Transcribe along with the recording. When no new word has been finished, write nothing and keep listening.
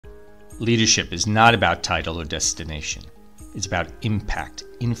Leadership is not about title or destination. It's about impact,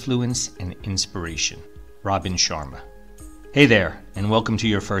 influence, and inspiration. Robin Sharma. Hey there, and welcome to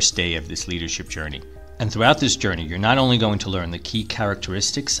your first day of this leadership journey. And throughout this journey, you're not only going to learn the key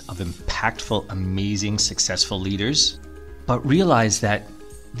characteristics of impactful, amazing, successful leaders, but realize that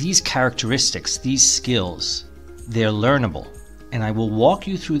these characteristics, these skills, they're learnable. And I will walk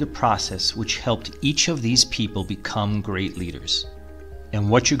you through the process which helped each of these people become great leaders. And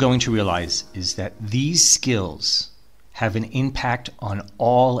what you're going to realize is that these skills have an impact on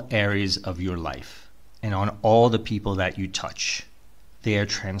all areas of your life and on all the people that you touch. They are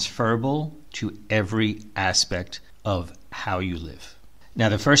transferable to every aspect of how you live. Now,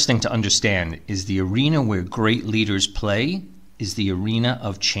 the first thing to understand is the arena where great leaders play is the arena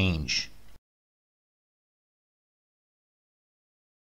of change.